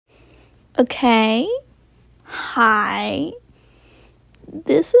Okay. Hi.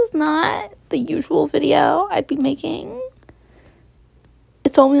 This is not the usual video I'd be making.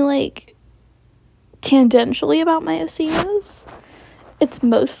 It's only like tangentially about my OCs. It's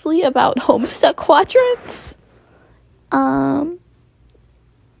mostly about homestuck quadrants.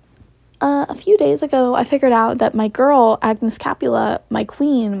 A few days ago, I figured out that my girl, Agnes Capulet, my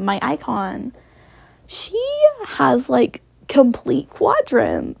queen, my icon, she has, like, complete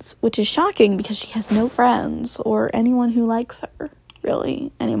quadrants, which is shocking because she has no friends or anyone who likes her,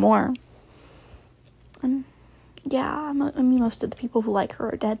 really, anymore. Yeah, I mean, most of the people who like her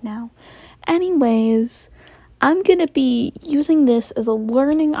are dead now. Anyways, I'm gonna be using this as a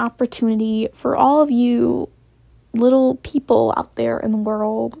learning opportunity for all of you little people out there in the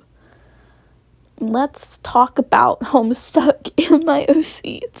world. Let's talk about homestuck in my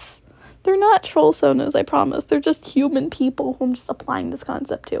OCs. They're not troll sonas, I promise. They're just human people who I'm just applying this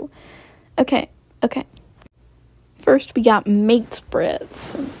concept to. Okay. First, we got mate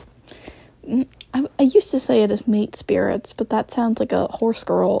spritz. I used to say it as mate spirits, but that sounds like a horse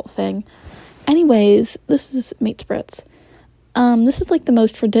girl thing. Anyways, this is mate spritz. This is like the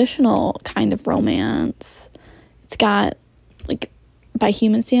most traditional kind of romance. It's got, like, by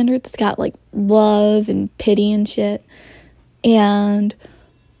human standards, it's got, like, love and pity and shit. And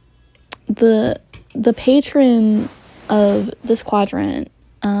the patron of this quadrant,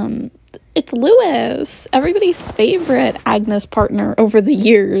 it's Lewis, everybody's favorite Agnes partner over the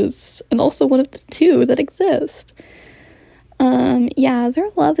years, and also one of the two that exist. Yeah, their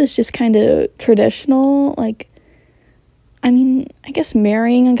love is just kind of traditional, like, I mean, I guess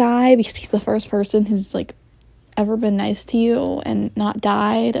marrying a guy because he's the first person who's, like, ever been nice to you and not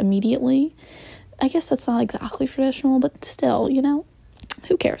died immediately. I guess that's not exactly traditional, but still, you know,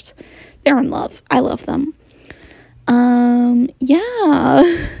 who cares? They're in love. I love them. Yeah.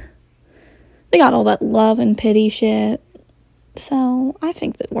 They got all that love and pity shit. So, I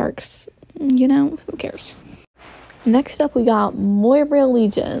think that works. You know, who cares? Next up, we got Moira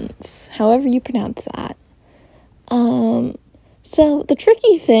Allegiance. However you pronounce that. So, the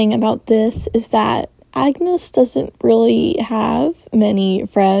tricky thing about this is that Agnes doesn't really have many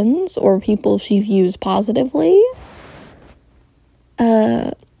friends or people she views positively.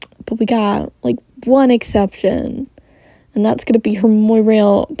 But we got, like, one exception. And that's going to be her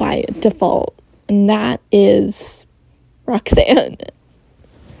Moira by default. And that is Roxanne.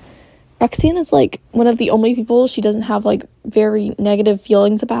 Roxanne is, like, one of the only people she doesn't have, like, very negative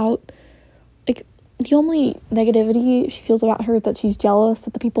feelings about. Like, the only negativity she feels about her is that she's jealous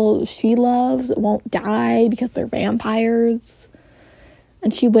that the people she loves won't die because they're vampires.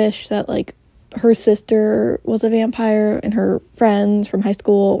 And she wished that, like, her sister was a vampire and her friends from high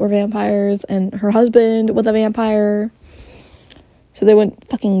school were vampires and her husband was a vampire so they wouldn't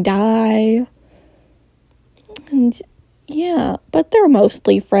fucking die. And yeah, but they're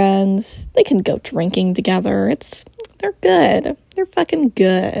mostly friends. They can go drinking together. They're good. They're fucking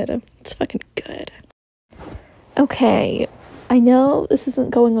good. It's fucking good. Okay, I know this isn't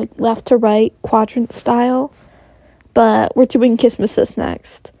going, like, left to right quadrant style, but we're doing Kissmasses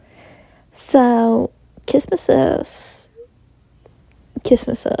next. So, Kissmasses.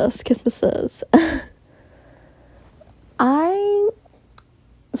 I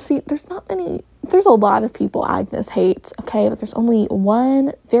see, there's a lot of people Agnes hates, okay, but there's only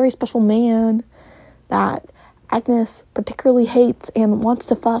one very special man that Agnes particularly hates and wants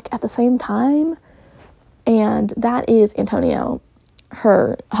to fuck at the same time, and that is Antonio,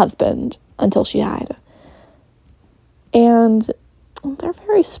 her husband, until she died. And they're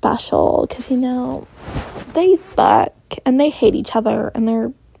very special because, you know, they fuck and they hate each other and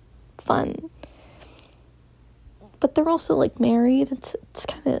they're fun. But they're also, like, married. It's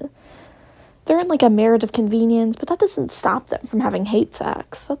kind of, they're in, like, a marriage of convenience, but that doesn't stop them from having hate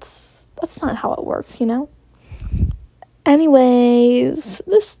sex. That's not how it works, you know? Anyways,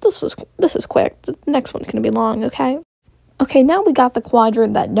 this is quick. The next one's gonna be long, okay? Okay, now we got the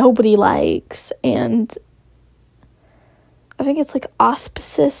quadrant that nobody likes, and I think it's, like,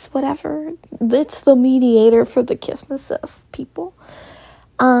 auspices, whatever. It's the mediator for the Kissmasses people.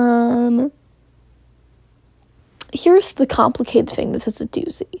 Here's the complicated thing. This is a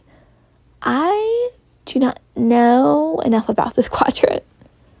doozy. I do not know enough about this quadrant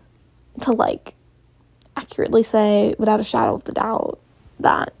to, like, accurately say without a shadow of the doubt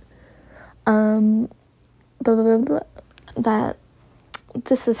that that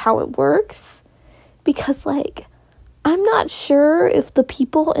this is how it works, because, like, I'm not sure if the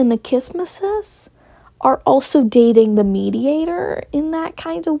people in the Kissmasses are also dating the mediator in that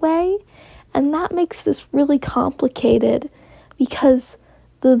kind of way, and that makes this really complicated because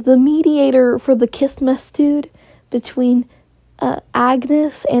the mediator for the Christmas dude between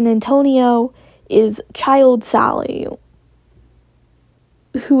Agnes and Antonio is child Sally,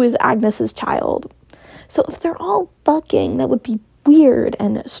 who is Agnes's child. So if they're all fucking, that would be weird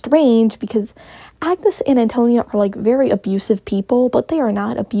and strange, because Agnes and Antonio are like very abusive people, but they are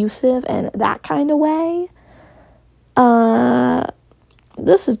not abusive in that kind of way.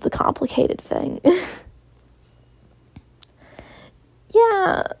 This is the complicated thing.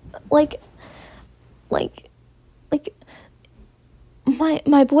 Yeah, like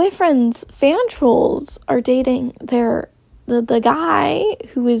my boyfriend's fan trolls are dating the guy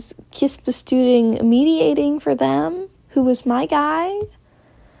who is kiss-bestuding, mediating for them, who is my guy.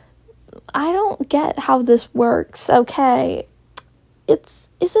 I don't get how this works, okay? Is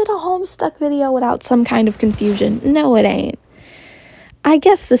it a homestuck video without some kind of confusion? No, it ain't. I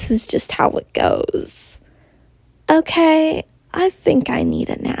guess this is just how it goes. Okay, I think I need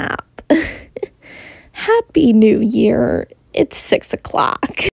a nap. Happy New Year. It's 6 o'clock.